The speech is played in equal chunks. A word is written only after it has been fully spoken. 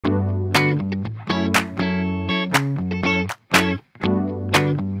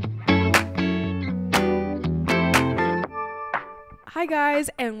Hi guys,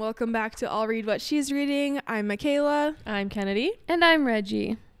 and welcome back to I'll Read What She's Reading. I'm Mikayla. I'm Kennedy. And I'm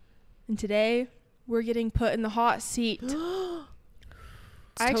Reggie. And today we're getting put in the hot seat. I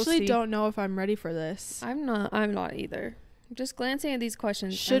actually don't know if I'm ready for this. I'm not either. Just glancing at these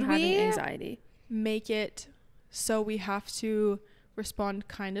questions, Should I'm having we anxiety. make it so we have to respond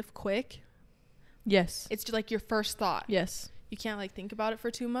kind of quick? Yes. It's just like your first thought. Yes. You can't like think about it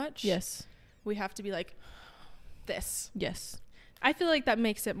for too much. Yes. We have to be like this. Yes. I feel like that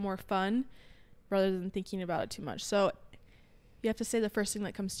makes it more fun rather than thinking about it too much. So you have to say the first thing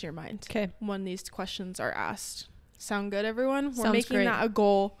that comes to your mind. Okay. When these questions are asked. Sound good, everyone? We're Sounds making great. that a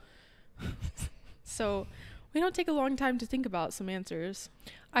goal. So we don't take a long time to think about some answers.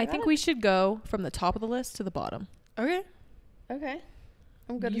 I think we should go from the top of the list to the bottom. Okay. Okay.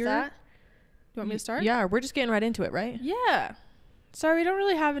 I'm good with You that. want me to start? Yeah, we're just getting right into it, right? Yeah. Sorry, we don't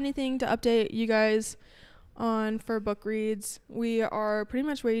really have anything to update you guys on for book reads. We are pretty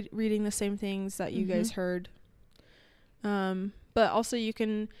much reading the same things that you guys heard. But also you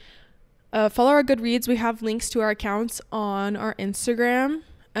can follow our Goodreads. We have links to our accounts on our Instagram.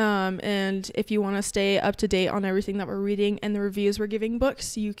 And if you want to stay up to date on everything that we're reading and the reviews we're giving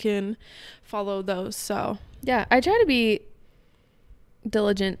books, you can follow those. So Yeah, I try to be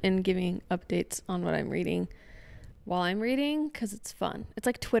diligent in giving updates on what I'm reading while I'm reading because it's fun. It's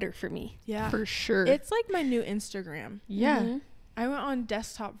like Twitter for me. yeah, For sure. it's like my new Instagram. yeah. Mhm. I went on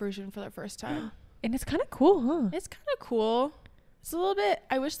desktop version for the first time. And it's kind of cool, huh? It's kind of cool. It's a little bit,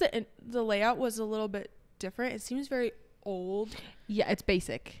 I wish that the layout was a little bit different. It seems very old Yeah, it's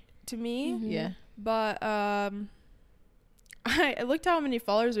basic. to me. Mhm. Yeah. But I looked at how many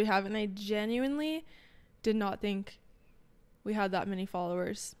followers we have, and I genuinely did not think we had that many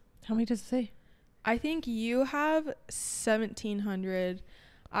followers. How many does it say? I think you have 1,700.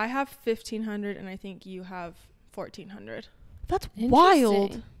 I have 1,500, and I think you have 1,400. That's Interesting.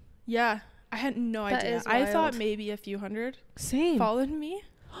 wild. Yeah, I had no That idea. is I thought wild. maybe a few hundred Same. followed me.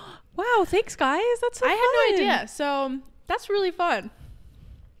 Wow, thanks guys. That's so I fun. had no idea. So that's really fun.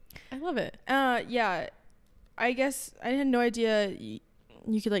 I love it. Yeah, I guess I had no idea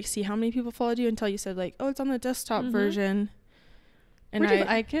you could like see how many people followed you until you said like, oh, it's on the desktop version. And I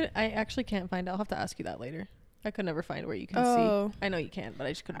actually can't find it. I'll have to ask you that later. I could never find where you can see. I know you can, but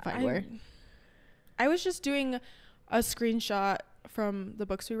I just couldn't find where. I was just doing a screenshot from the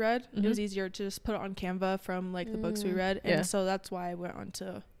books we read. It was easier to just put it on Canva from like the books we read, and so that's why I went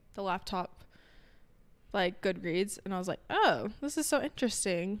onto the laptop, like Goodreads, and I was like, oh, this is so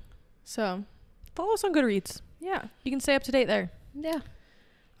interesting. So Follow us on Goodreads. yeah. You can stay up to date there. Yeah.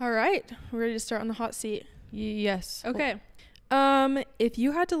 All right, we're ready to start on the hot seat. Yes. Okay. If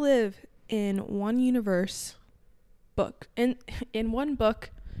you had to live in one universe book, in one book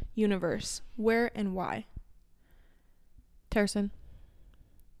universe, where and why? Terracin.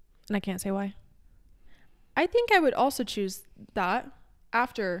 And I can't say why. I think I would also choose that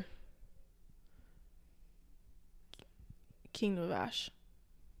after Kingdom of Ash.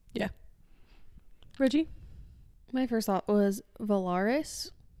 Yeah. Reggie? My first thought was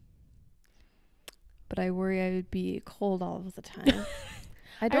Valaris, but I worry I would be cold all of the time.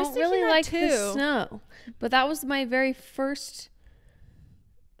 I was don't thinking really that like too. the snow, but that was my very first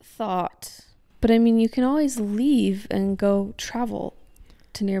thought. But I mean, you can always leave and go travel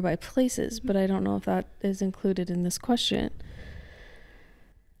to nearby places, but I don't know if that is included in this question.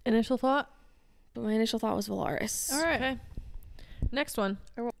 Initial thought? But my initial thought was Valaris. All right. Okay. Next one.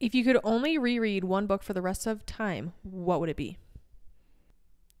 If you could only reread one book for the rest of time, what would it be?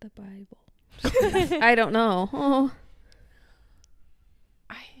 The Bible. I don't know. Oh.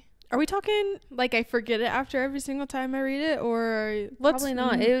 Are we talking like I forget it after every single time I read it, or Probably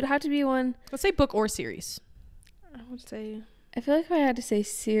not. It would have to be one. Let's say book or series. I would say I feel like if I had to say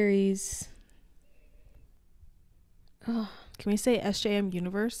series. Oh, can we say SJM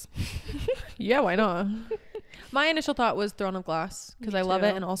Universe? Yeah, why not? My initial thought was Throne of Glass because Me I love too.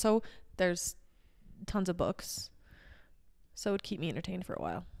 it, and also there's tons of books, so it would keep me entertained for a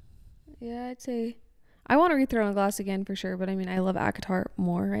while. yeah, I'd say I want to read Throne of Glass again for sure, but I mean, I love ACOTAR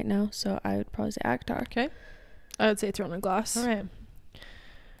more right now, so I would probably say ACOTAR. Okay. I would say Throne of Glass. All right.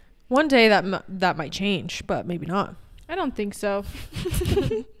 One day that might change, but maybe not. I don't think so.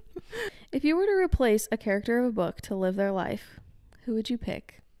 If you were to replace a character of a book to live their life, who would you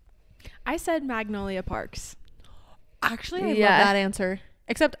pick? I said Magnolia Parks. Actually, I Yeah. love that answer.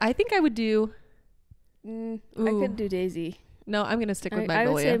 Except I think I would do. I Ooh. could do Daisy. No, I'm gonna stick with I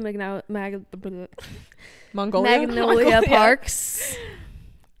would Magnolia. say Mongolia. Magnolia Parks.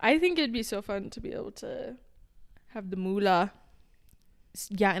 I think it'd be so fun to be able to have the moolah.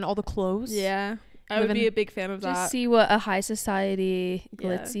 Yeah, and all the clothes. Yeah. I would be a big fan of that. Just see what a high society,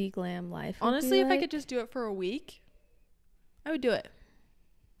 glitzy, glam life would honestly, be if like. I could just do it for a week, I would do it.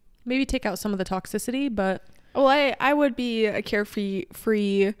 Maybe take out some of the toxicity, but Well, I would be a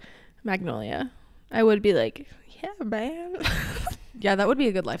carefree Magnolia. I would be like, yeah, man. yeah, that would be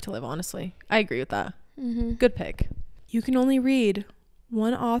a good life to live, honestly. I agree with that. Good pick. You can only read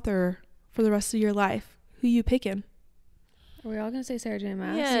one author for the rest of your life. Who you picking? Are we all gonna say Sarah J.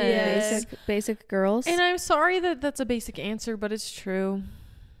 Maas? Yes. Basic girls. And I'm sorry that that's a basic answer, but it's true.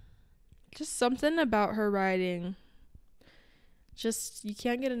 Just something about her writing. Just, you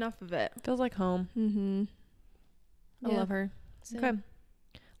can't get enough of it. Feels like home. Mm-hmm. I love her. Same. Okay.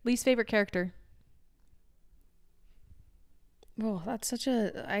 Least favorite character. Oh, that's such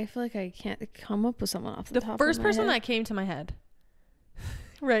a. I feel like I can't come up with someone off the top. The of first my person head. that came to my head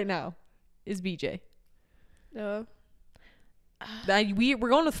right now is BJ. No. We're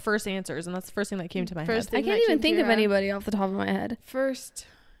going with first answers, and that's the first thing that came to my head. I can't even think of anybody off the top of my head. First,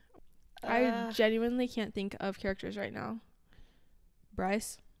 I genuinely can't think of characters right now.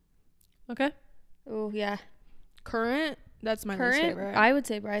 Bryce. Okay. Oh yeah. Current. That's my least favorite. I would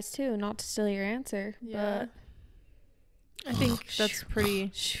say Bryce too. Not to steal your answer. Yeah. I think that's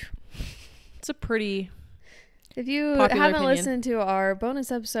pretty. It's a pretty. If you popular haven't opinion. listened to our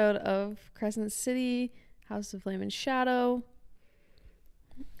bonus episode of Crescent City, House of Flame and Shadow,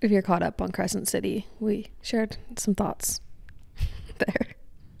 if you're caught up on Crescent City, we shared some thoughts there.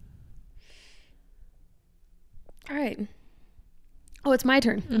 All right. Oh, it's my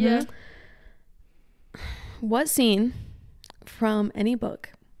turn. Mm-hmm. Yeah. What scene from any book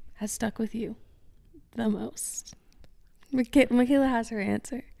has stuck with you the most? Mikayla has her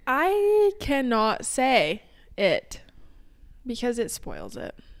answer. I cannot say it because it spoils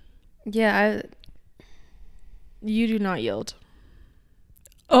it. Yeah, You do not yield.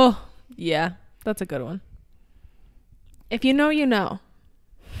 Oh, yeah. That's a good one. If you know, you know.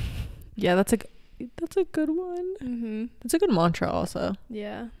 Yeah, that's a good one. Mm-hmm. That's a good mantra also.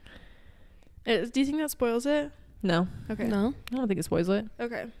 Yeah. Do you think that spoils it? No. Okay. no. I don't think it spoils it.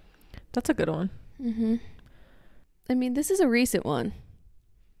 Okay. That's a good one. Mm-hmm. I mean, this is a recent one.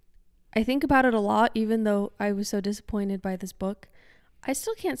 I think about it a lot, even though I was so disappointed by this book. I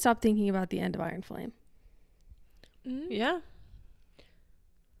still can't stop thinking about the end of Iron Flame. Yeah.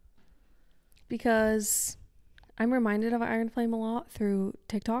 Because I'm reminded of Iron Flame a lot through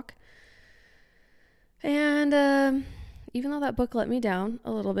TikTok. And even though that book let me down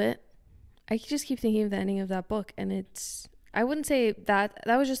a little bit, I just keep thinking of the ending of that book. And I wouldn't say that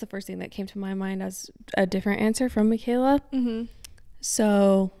was just the first thing that came to my mind as a different answer from Mikayla. Mm-hmm.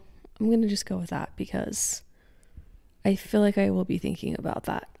 So I'm going to just go with that because I feel like I will be thinking about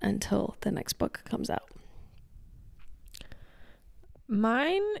that until the next book comes out.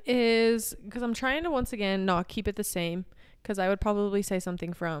 Mine is, because I'm trying to once again not keep it the same, because I would probably say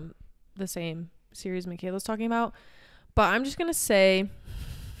something from the same series Mikayla's talking about, but I'm just going to say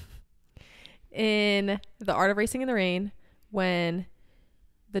in The Art of Racing in the Rain, when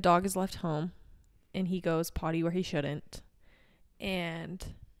the dog is left home and he goes potty where he shouldn't, and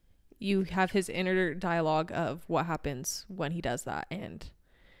you have his inner dialogue of what happens when he does that, and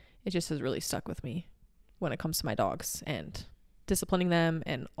it just has really stuck with me when it comes to my dogs and disciplining them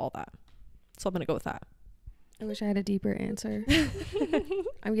and all that. So I'm gonna go with that. I wish I had a deeper answer.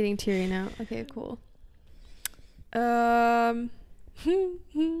 I'm getting teary now. Okay, cool. I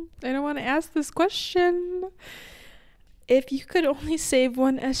don't want to ask this question. If you could only save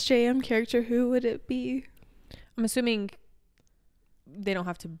one SJM character, who would it be? I'm assuming they don't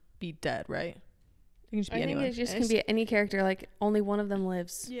have to be dead, right? It can just be I anyone. think it just can be any character, like only one of them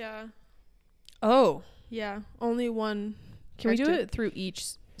lives. Yeah. Oh, Yeah. Only one. can we do character. it through each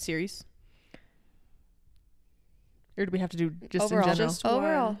series, or do we have to do just Overall. in general? Just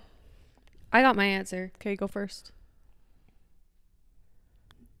Overall. one. I got my answer. Okay, go first.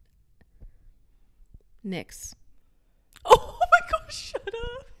 Nyx. Oh my gosh, shut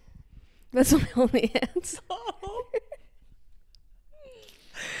up. That's my only answer.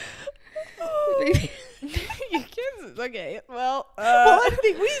 You kids, okay. Well, well,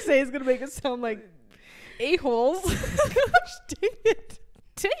 anything we say is gonna make us sound like a-holes. Gosh, dang it.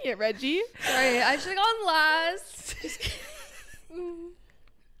 Dang it, Reggie. Sorry, I should have gone last.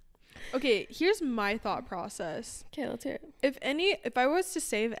 Okay, here's my thought process. Okay, let's hear it. If I was to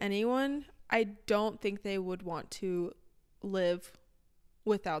save anyone, I don't think they would want to live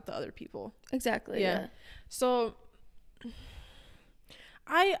without the other people. Exactly. Yeah. So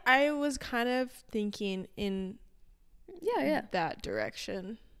I was kind of thinking in Yeah. that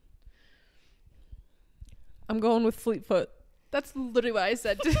direction. I'm going with Fleetfoot. That's literally what I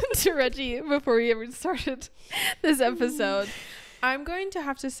said to Reggie before we ever started this episode. I'm going to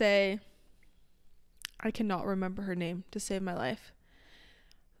have to say, I cannot remember her name to save my life.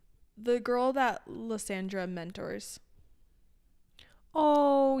 The girl that Lysandra mentors.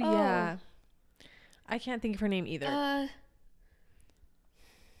 Oh, yeah. I can't think of her name either.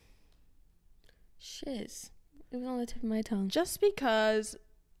 Shiz. It was on the tip of my tongue. Just because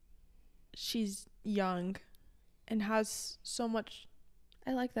she's young and has so much.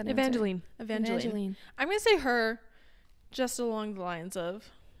 I like that Evangeline. Evangeline. I'm going to say her just along the lines of,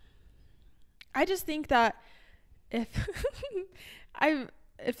 I just think that if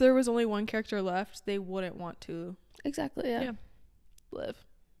if there was only one character left, they wouldn't want to Exactly, yeah. live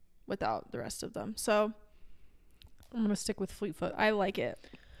without the rest of them. So I'm going to stick with Fleetfoot. I like it.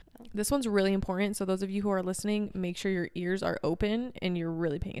 This one's really important. So those of you who are listening, make sure your ears are open and you're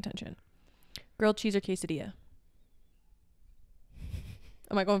really paying attention. Grilled cheese or quesadilla?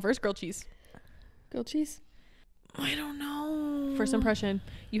 Am I going first? Grilled cheese. Grilled cheese? I don't know. First impression.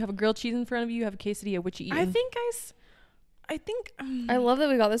 You have a grilled cheese in front of you. You have a quesadilla. Which you eating? I think I love that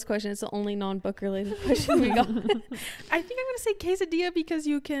we got this question. It's the only non-book related question we got. I think I'm going to say quesadilla because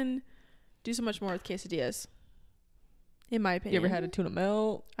you can do so much more with quesadillas. In my opinion. You ever had a tuna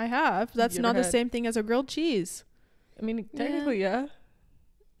melt? I have. That's not the same thing as a grilled cheese. I mean, technically, yeah.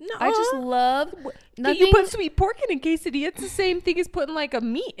 No. I just love nothing. You put sweet pork in a quesadilla. It's the same thing as putting like a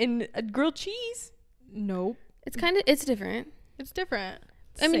meat in a grilled cheese. Nope. It's different. It's different.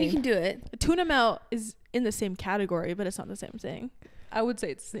 I mean, you can do it. A tuna melt is in the same category, but it's not the same thing. I would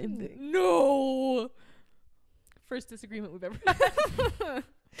say it's the same thing. No. First disagreement we've ever had.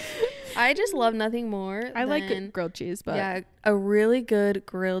 I just love nothing more. I like grilled cheese, but yeah, a really good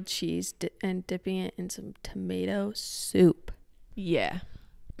grilled cheese and dipping it in some tomato soup. Yeah.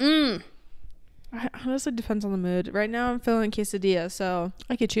 It honestly depends on the mood. Right now I'm feeling quesadilla, so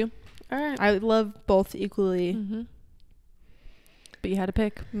I get you. All right. I love both equally. Mm-hmm. But you had to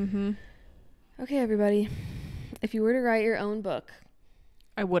pick. Mm-hmm. Okay, everybody. If you were to write your own book,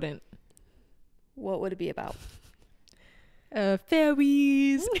 I wouldn't. what would it be about?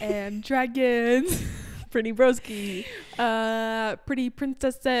 Fairies and dragons. Pretty broski. Pretty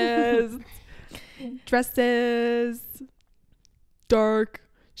princesses. Dresses. Dark.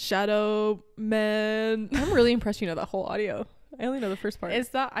 Shadow men. I'm really impressed you know that whole audio. I only know the first part. Is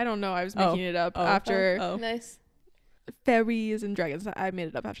that? I don't know. I was making it up after Nice. fairies and dragons. I made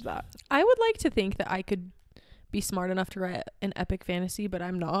it up after that. I would like to think that I could be smart enough to write an epic fantasy, but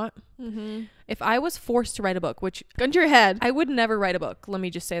I'm not. Mm-hmm. If I was forced to write a book, which Gun to your head. I would never write a book. Let me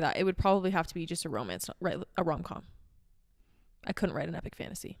just say that. It would probably have to be just a romance, a rom-com. I couldn't write an epic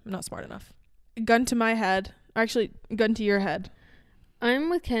fantasy. I'm not smart enough. Gun to my head. Actually, gun to your head.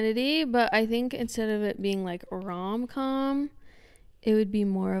 I'm with Kennedy, but I think instead of it being like rom-com, it would be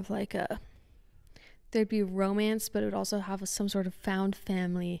more of like there'd be romance, but it would also have some sort of found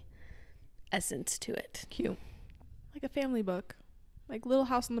family essence to it. Cute. Like a family book. Like Little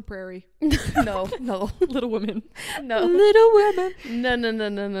House on the Prairie. No. Little Women. No. Little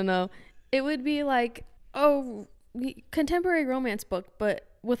Women. No. It would be like, contemporary romance book, but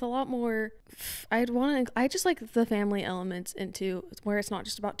with a lot more. I just like the family elements into where it's not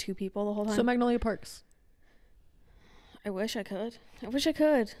just about two people the whole time. So Magnolia Parks. I wish I could.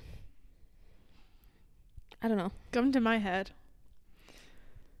 I don't know. Gun to my head.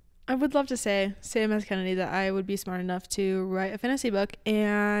 I would love to say, same as Kennedy, that I would be smart enough to write a fantasy book,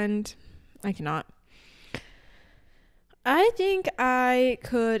 and I cannot. I think I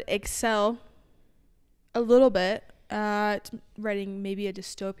could excel a little bit at writing maybe a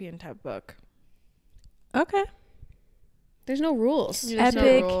dystopian type book. Okay. There's no rules. There's no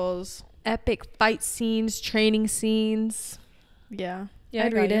Epic. rules. Epic fight scenes, training scenes. Yeah. Yeah,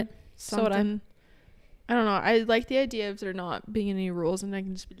 I'd read it. So would I. Something. I don't know. I like the idea of there not being any rules, and I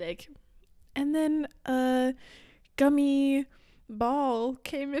can just be like, and then a gummy ball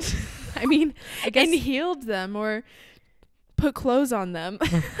came in. I mean, I guess and healed them or put clothes on them.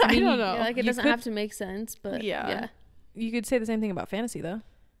 I don't know. Yeah, like it You doesn't could- have to make sense, but Yeah. you could say the same thing about fantasy, though.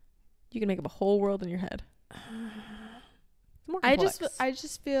 You can make up a whole world in your head. It's more complex. I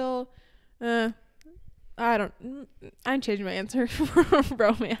just feel, I'm changing my answer for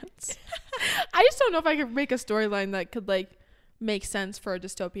romance. I just don't know if I could make a storyline that could like make sense for a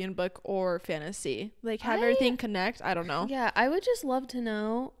dystopian book or fantasy. Like have everything connect. I don't know. Yeah, I would just love to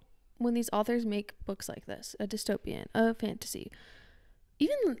know when these authors make books like this, a dystopian, a fantasy,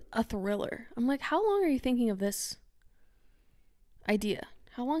 even a thriller. I'm like, how long are you thinking of this idea?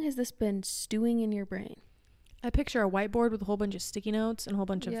 How long has this been stewing in your brain? I picture a whiteboard with a whole bunch of sticky notes and a whole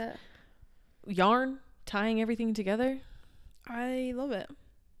bunch of yarn tying everything together. I love it.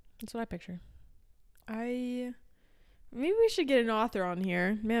 That's what I picture. Maybe we should get an author on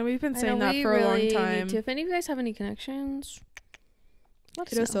here. Man, we've been saying that we for a long really time. need to. If any of you guys have any connections, let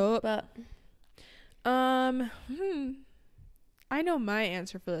Hit us know. up. But I know my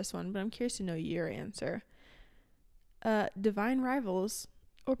answer for this one, but I'm curious to know your answer. Divine Rivals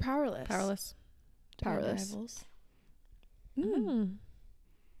or Powerless? Powerless. Powerless. Rivals.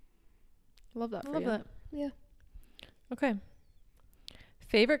 Love that. I love that. Yeah. Okay.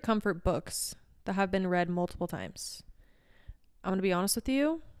 Favorite comfort books that have been read multiple times. I'm going to be honest with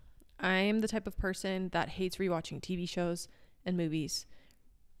you. I am the type of person that hates rewatching TV shows and movies.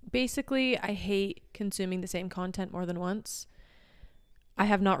 Basically, I hate consuming the same content more than once. I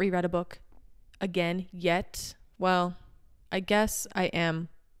have not reread a book again yet. Well, I guess I am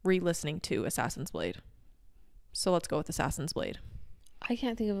re-listening to Assassin's Blade. So let's go with Assassin's Blade. I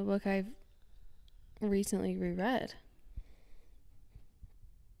can't think of a book I've recently reread.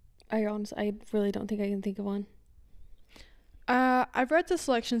 I really don't think I can think of one. I've read the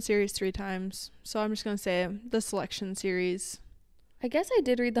Selection series 3 times, so I'm just gonna say the Selection series. I guess I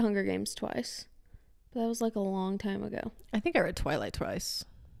did read The Hunger Games twice, but that was like a long time ago. I think I read Twilight twice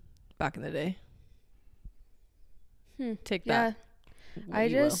back in the day. Take that. Yeah.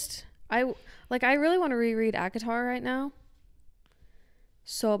 I really want to reread ACOTAR right now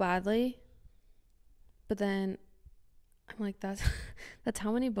so badly, but then I'm like, that's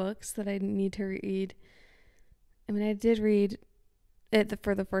how many books that I need to read. I mean, I did read it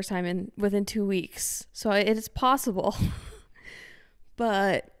for the first time within 2 weeks, so it is possible.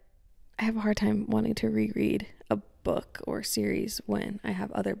 But I have a hard time wanting to reread a book or series when I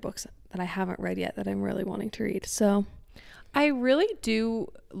have other books that I haven't read yet that I'm really wanting to read. So I really do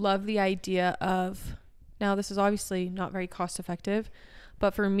love the idea of, now this is obviously not very cost effective,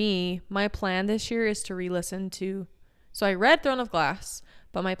 but for me, my plan this year is to re-listen to, so I read Throne of Glass,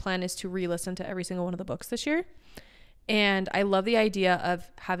 but my plan is to re-listen to every single one of the books this year. And I love the idea of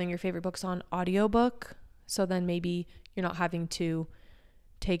having your favorite books on audiobook. So then maybe you're not having to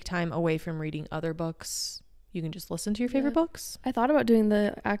take time away from reading other books. You can just listen to your favorite books. I thought about doing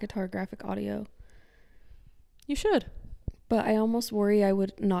the ACOTAR graphic audio. You should. But I almost worry I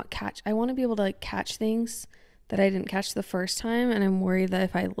would not catch. I want to be able to like catch things that I didn't catch the first time. And I'm worried that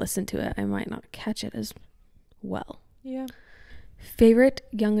if I listen to it, I might not catch it as well. Yeah. Favorite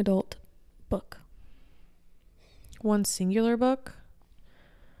young adult book? One singular book?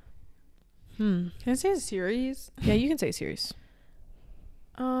 Can I say a series? Yeah, you can say series.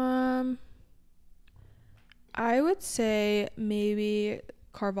 I would say maybe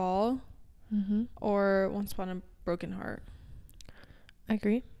Carval or Once Upon a Broken Heart. I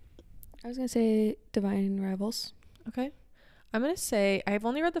agree. I was going to say Divine Rivals. Okay. I'm going to say, I've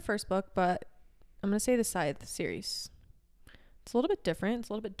only read the first book, but I'm going to say the Scythe series. It's a little bit different. It's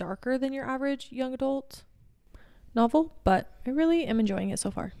a little bit darker than your average young adult novel, but I really am enjoying it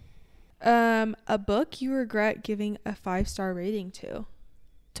so far. A book you regret giving a 5-star rating to?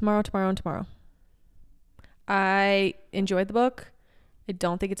 Tomorrow. I enjoyed the book. I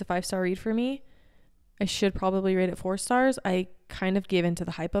don't think it's a 5-star read for me. I should probably rate it 4 stars. I kind of gave into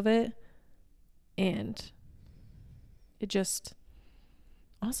the hype of it, and it just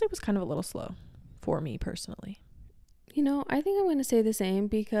honestly was kind of a little slow for me personally. You know, I think I'm going to say the same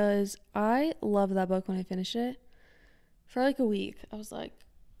because I loved that book when I finished it. For like a week, I was like,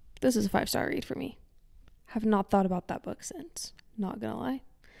 this is a 5-star read for me. Have not thought about that book since. Not going to lie.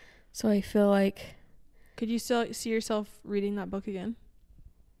 So I feel like... Could you still see yourself reading that book again?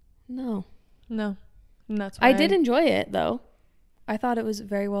 No. And that's why I did enjoy it, though. I thought it was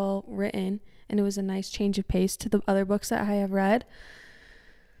very well written, and it was a nice change of pace to the other books that I have read.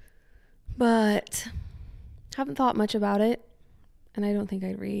 But haven't thought much about it, and I don't think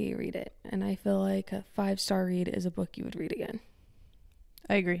I'd reread it. And I feel like a 5-star read is a book you would read again.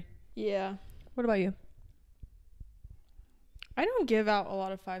 I agree. Yeah. What about you? I don't give out a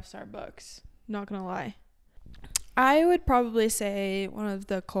lot of 5-star books. Not gonna lie. I would probably say one of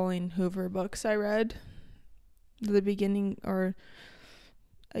the Colleen Hoover books I read the beginning or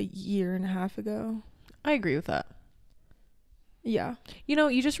a year and a half ago. I agree with that. Yeah. You know,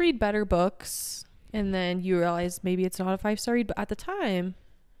 you just read better books and then you realize maybe it's not a 5-star read, but at the time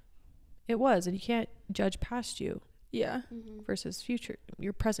it was, and you can't judge past you. Yeah. Versus future,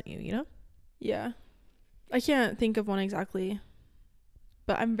 your present you know? Yeah. I can't think of one exactly,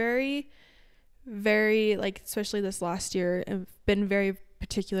 but I'm very, very, like, especially this last year, I've been very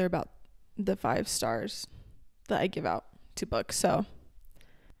particular about the 5 stars that I give out to books. So,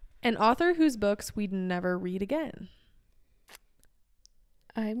 an author whose books we'd never read again.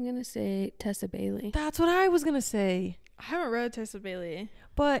 I'm going to say Tessa Bailey. That's what I was going to say. I haven't read Tessa Bailey.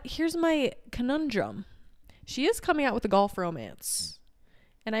 But here's my conundrum. She is coming out with a golf romance.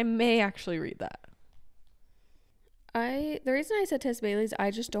 And I may actually read that. The reason I said Tess Bailey's,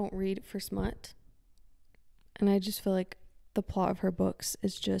 I just don't read for smut. And I just feel like the plot of her books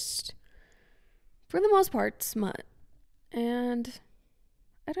is just, for the most part, smut. And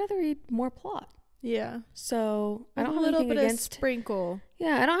I'd rather read more plot. Yeah. So I don't a have little anything bit against of sprinkle.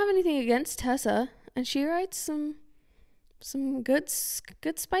 Yeah, I don't have anything against Tessa, and she writes some good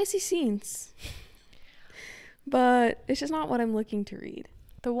spicy scenes. But it's just not what I'm looking to read.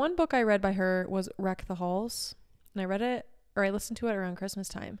 The one book I read by her was Wreck the Halls. And I read it, or I listened to it around Christmas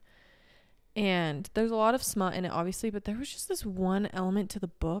time. And there's a lot of smut in it, obviously, but there was just this one element to the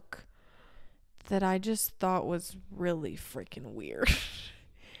book that I just thought was really freaking weird.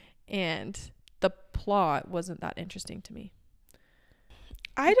 And the plot wasn't that interesting to me.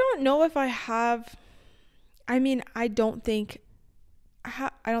 I don't know if I have. I mean, I don't think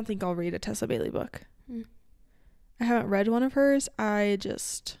I'll read a Tessa Bailey book. I haven't read one of hers. Let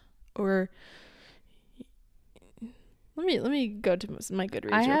me go to my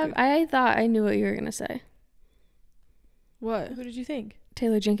Goodreads. I thought I knew what you were gonna say. What? Who did you think?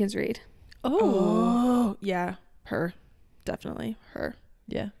 Taylor Jenkins Reid. Oh, yeah, her, definitely her.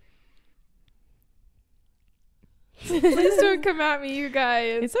 Yeah. Please don't come at me, you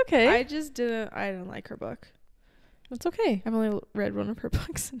guys. It's okay. I didn't like her book. It's okay. I've only read one of her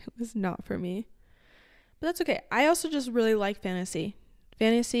books and it was not for me. But that's okay. I also just really like fantasy.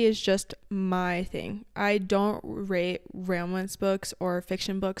 Fantasy is just my thing. I don't rate romance books or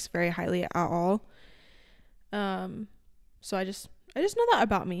fiction books very highly at all. So I just know that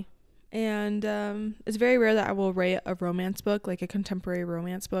about me. And it's very rare that I will rate a romance book, like a contemporary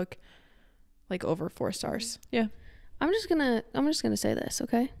romance book, like over 4 stars. Yeah. I'm just gonna say this,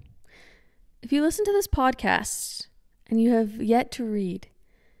 okay? If you listen to this podcast and you have yet to read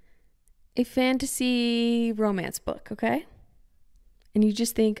a fantasy romance book, okay? And you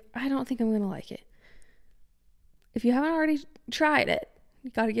just think, I don't think I'm gonna like it. If you haven't already tried it,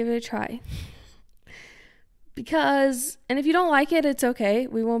 you gotta give it a try. And if you don't like it, it's okay.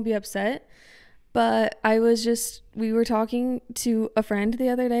 We won't be upset. But we were talking to a friend the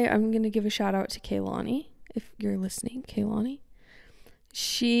other day. I'm gonna give a shout out to Kaylani. If you're listening, Kaylani.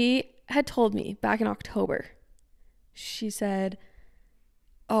 She had told me back in October, she said,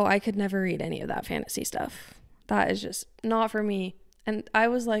 oh, I could never read any of that fantasy stuff. That is just not for me. And I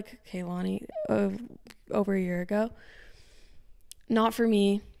was like, Kaylani, over a year ago, not for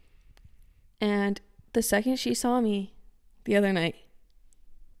me. And the second she saw me the other night,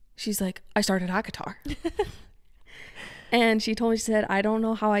 she's like, I started ACOTAR. And she told me, she said, I don't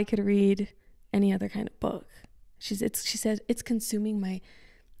know how I could read any other kind of book. She said, it's consuming my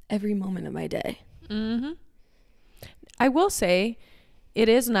every moment of my day. Mm-hmm. I will say it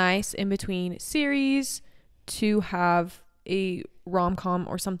is nice in between series to have a rom-com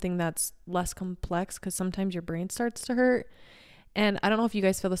or something that's less complex, because sometimes your brain starts to hurt. And I don't know if you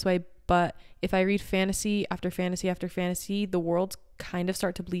guys feel this way, but if I read fantasy after fantasy after fantasy, the worlds kind of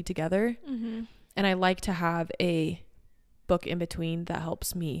start to bleed together. Mm-hmm. And I like to have a book in between that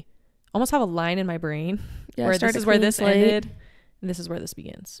helps me almost have a line in my brain where this is where this ended and this is where this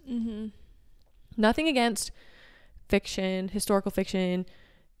begins. Mm-hmm. Nothing against fiction, historical fiction,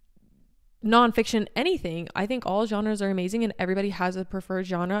 nonfiction, anything. I think all genres are amazing and everybody has a preferred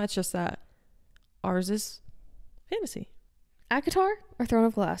genre. It's just that ours is fantasy. ACOTAR or Throne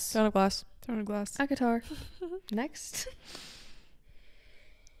of Glass? Throne of Glass. Throne of Glass. ACOTAR. Next.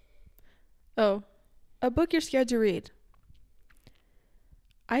 Oh, a book you're scared to read.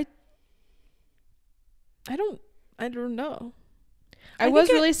 I don't know. I was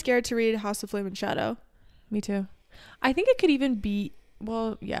really scared to read House of Flame and Shadow. Me too. I think it could even be,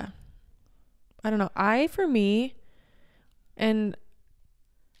 well, yeah. I don't know. For me, and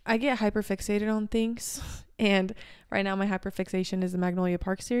I get hyperfixated on things. And right now my hyperfixation is the Magnolia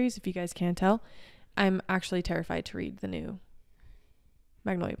Park series, if you guys can't tell. I'm actually terrified to read the new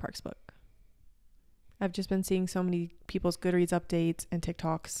Magnolia Parks book. I've just been seeing so many people's Goodreads updates and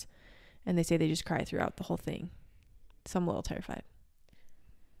TikToks, and they say they just cry throughout the whole thing. So I'm a little terrified.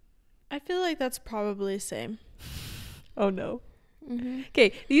 I feel like that's probably the same. Oh no. Mm-hmm.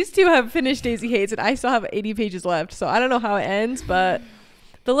 Okay, these two have finished Daisy Hates, and I still have 80 pages left, so I don't know how it ends, but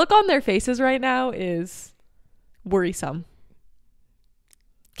the look on their faces right now is worrisome.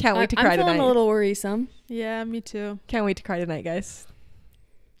 Can't wait to cry tonight. I'm feeling a little worrisome. Yeah, me too. Can't wait to cry tonight, guys.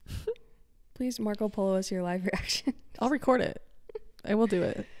 Please Marco Polo us your live reaction. I'll record it. I will do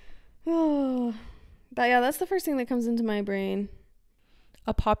it. Oh, that's the first thing that comes into my brain.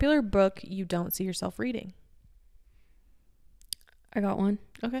 A popular book you don't see yourself reading. I got one.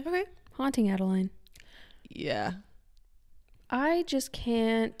 Okay. Haunting Adeline. Yeah. I just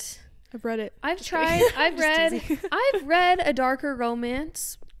can't. I've read it. I've Just tried. kidding. I've Just read. teasing. I've read a darker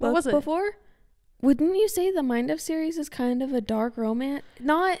romance What book was it? before. Wouldn't you say the Mind of series is kind of a dark romance?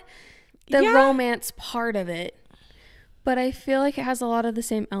 Not the Yeah. romance part of it, but I feel like it has a lot of the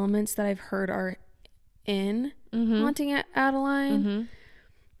same elements that I've heard are in Mm-hmm. Haunting Adeline. Mm-hmm.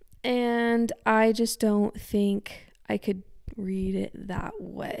 And I just don't think I could read it that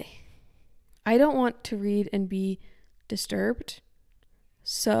way. I don't want to read and be disturbed.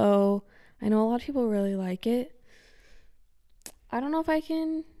 So I know a lot of people really like it. I don't know if I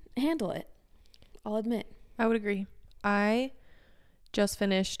can handle it. I'll admit. I would agree. I just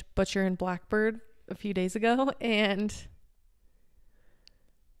finished Butcher and Blackbird a few days ago, and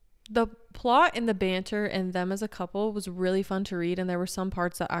the plot and the banter and them as a couple was really fun to read, and there were some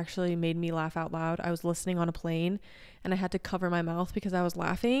parts that actually made me laugh out loud. I was listening on a plane and I had to cover my mouth because I was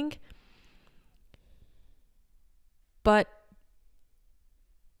laughing. But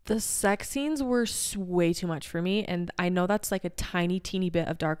the sex scenes were way too much for me, and I know that's like a teeny bit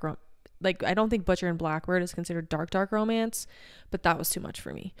of dark like, I don't think Butcher and Blackbird is considered dark romance, but that was too much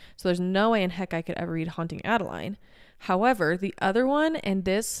for me. So there's no way in heck I could ever read Haunting Adeline. However, the other one and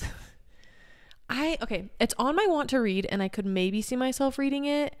this, it's on my want to read, and I could maybe see myself reading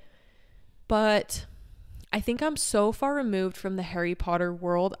it, but I think I'm so far removed from the Harry Potter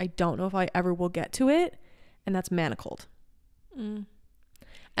world, I don't know if I ever will get to it, and that's Manacled. And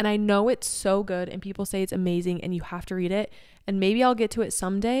I know it's so good, and people say it's amazing, and you have to read it, and maybe I'll get to it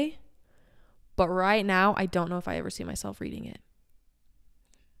someday, but right now, I don't know if I ever see myself reading it.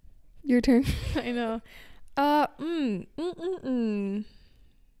 Your turn. I know.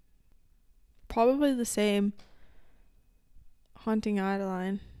 Probably the same. Haunting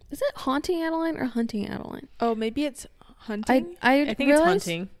Adeline. Is it Haunting Adeline or Hunting Adeline? Oh, maybe it's hunting. I think realized, it's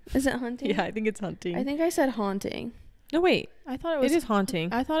hunting. Is it hunting? Yeah, I think it's hunting. I think I said haunting. No, wait. I thought it was. It is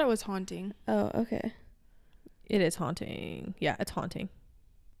haunting. I thought it was haunting. Oh, okay. It is haunting. Yeah, it's haunting.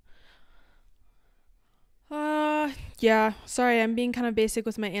 Yeah. Sorry, I'm being kind of basic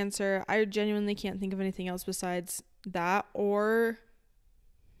with my answer. I genuinely can't think of anything else besides that or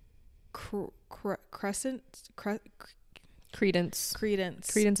Credence.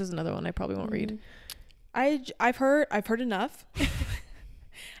 Credence is another one I probably won't read. I've heard enough,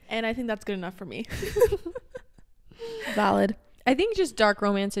 and I think that's good enough for me. Valid. I think just dark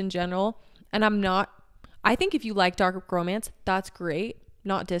romance in general, and I think if you like dark romance, that's great.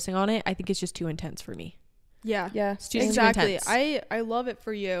 Not dissing on it. I think it's just too intense for me. Yeah. It's just Exactly. Too intense. I love it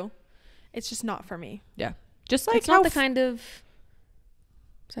for you. It's just not for me. Yeah. Just like It's not the kind of.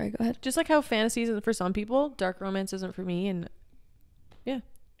 Sorry, go ahead. Just like how fantasy isn't for some people, dark romance isn't for me, and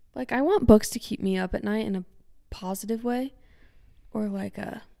Like, I want books to keep me up at night in a positive way, or like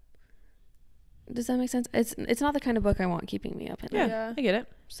a. Does that make sense? It's not the kind of book I want keeping me up at night. yeah, I get it.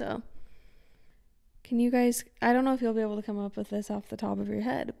 So, can you guys? I don't know if you'll be able to come up with this off the top of your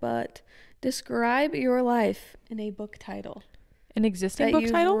head, but describe your life in a book title An existing that book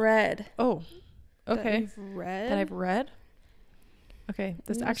you've title? read. Oh, okay. That you've read. That I've read. Okay,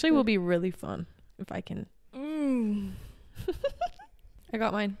 this That's actually good. will be really fun if I can. I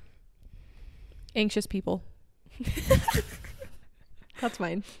got mine. Anxious People. That's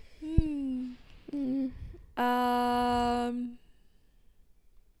mine.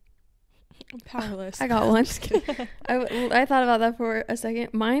 I'm powerless. I got one. Just kidding. I thought about that for a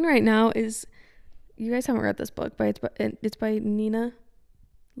second. Mine right now is. You guys haven't read this book, but it's by Nina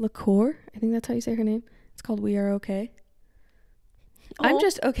LaCour. I think that's how you say her name. It's called We Are Okay. I'm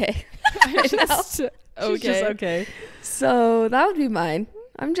just okay. She's just okay. So that would be mine.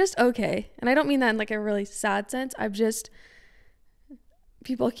 I'm just okay. And I don't mean that in like a really sad sense.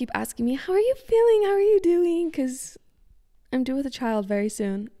 People keep asking me, how are you feeling? How are you doing? Because I'm due with a child very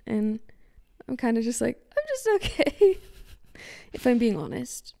soon. And I'm kind of just like, I'm just okay. If I'm being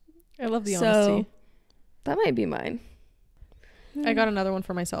honest. I love the honesty. That might be mine. I got another one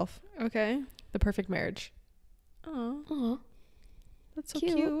for myself. Okay. The Perfect Marriage. Oh, Aw. that's so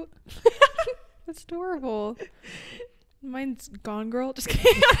Cute. cute. That's adorable. Mine's Gone Girl. Just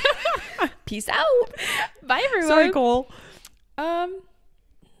kidding. Peace out. Bye, everyone. Sorry, Cole. Have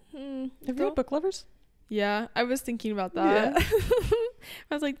Have you read Book Lovers? Yeah, I was thinking about that.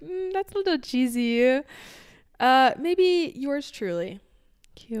 I was like, that's a little cheesy. Maybe Yours Truly.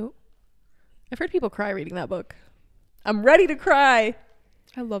 Cute. I've heard people cry reading that book. I'm ready to cry.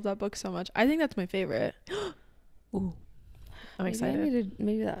 I love that book so much. I think that's my favorite. Ooh. I'm excited.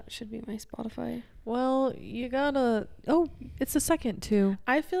 Maybe that should be my Spotify. Well, you gotta... Oh, it's the second too.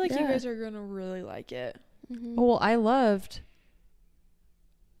 I feel like you Yeah. guys are going to really like it. Mm-hmm. Oh, well, I loved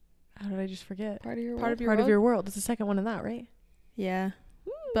How did I just forget? Part of your Part world. of your Part world. of your world. It's the second one in that, right? Yeah.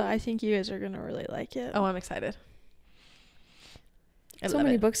 But I think you guys are gonna really like it. Oh, I'm excited. I So love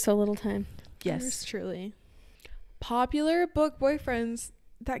many it. books, so little time. Yours Yes. truly. Popular book boyfriends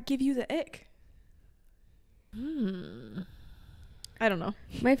that give you the ick. I don't know.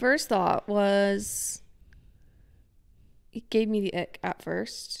 My first thought was, it gave me the ick at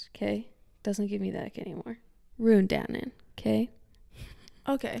first. Okay, doesn't give me the ick anymore. Rune Dannon. Okay,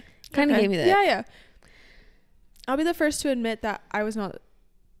 Okay. kind of Okay. gave me the Yeah, ick. yeah. I'll be the first to admit that I was not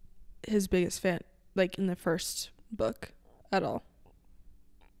his biggest fan, like in the first book at all.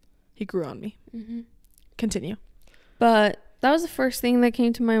 He grew on me. Mm-hmm. Continue. But that was the first thing that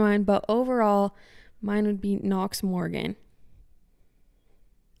came to my mind. But overall, mine would be Knox Morgan.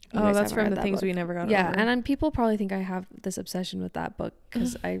 You Oh, guys that's haven't from read the that things book. we never got Yeah, over. and then people probably think I have this obsession with that book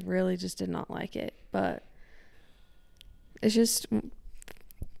because I really just did not like it. But it's just,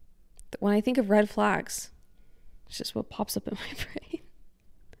 when I think of red flags, it's just what pops up in my brain.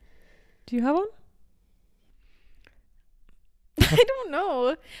 Do you have one? I don't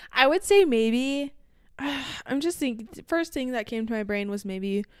know. I would say maybe. I'm just thinking. The first thing that came to my brain was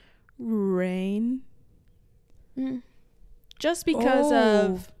maybe Rain. Mm. Just because Oh.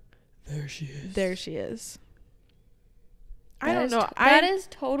 of There she is. there she is. I That don't is know. that is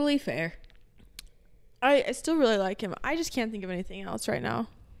totally fair. I still really like him. I just can't think of anything else right now.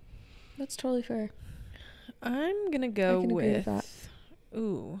 That's totally fair. I'm gonna I go can agree with with.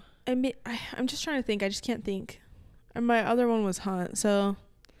 Ooh. I'm just trying to think. I just can't think. And my other one was Hunt. So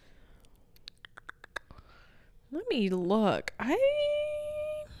Let me look. I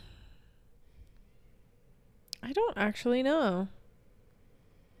don't actually know.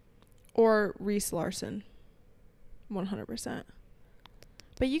 or Reese Larson. 100%.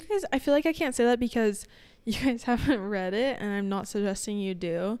 But you guys, I feel like I can't say that because you guys haven't read it, and I'm not suggesting you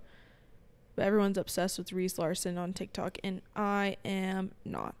do. But everyone's obsessed with Reese Larson on TikTok, and I am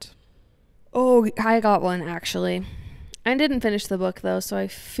not. Oh, I got one actually. I didn't finish the book though, so I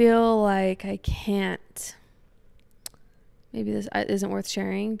feel like I can't. Maybe this isn't worth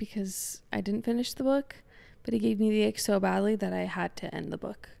sharing because I didn't finish the book, but he gave me the ick so badly that I had to end the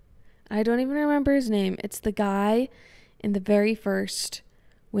book. I don't even remember his name. It's the guy in the very first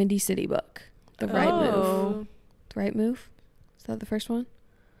Windy City book. The Right Move. The Right Move? Is that the first one?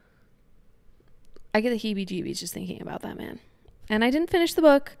 I get the heebie-jeebies just thinking about that man. And I didn't finish the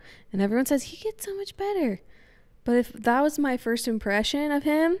book, and everyone says he gets so much better. But if that was my first impression of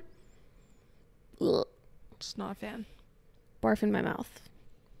him, ugh, Just not a fan. barf in my mouth.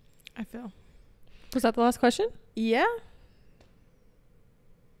 I feel. Was that the last question? Yeah.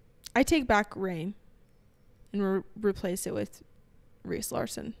 I take back Rain and replace it with Reese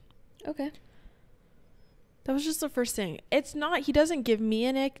Larson. Okay. That was just the first thing. It's not, he doesn't give me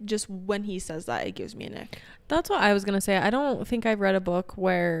an ick, just when he says that, it gives me an ick. That's what I was gonna say. I don't think I've read a book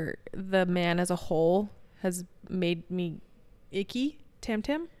where the man as a whole has made me icky. Tam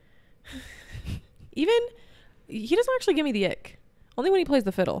Tam? Even he doesn't actually give me the ick. Only when he plays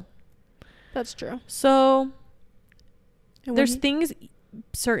the fiddle. That's true. So And there's things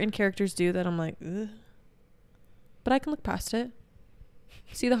certain characters do that I'm like, ugh. But I can look past it.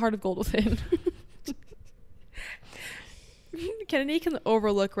 See the heart of gold within. Kennedy can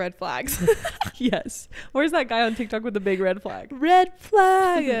overlook red flags. Yes. Where's that guy on TikTok with the big red flag? Red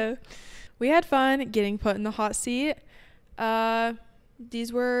flag. We had fun getting put in the hot seat.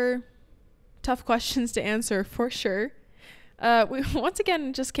 These were tough questions to answer for sure. We once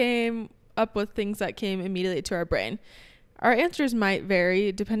again just came up with things that came immediately to our brain. Our answers might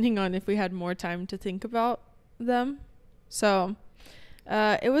vary depending on if we had more time to think about them. So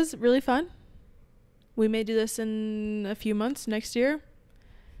it was really fun. We may do this in a few months next year.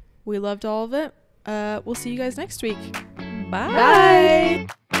 We loved all of it. We'll see you guys next week. Bye. Bye.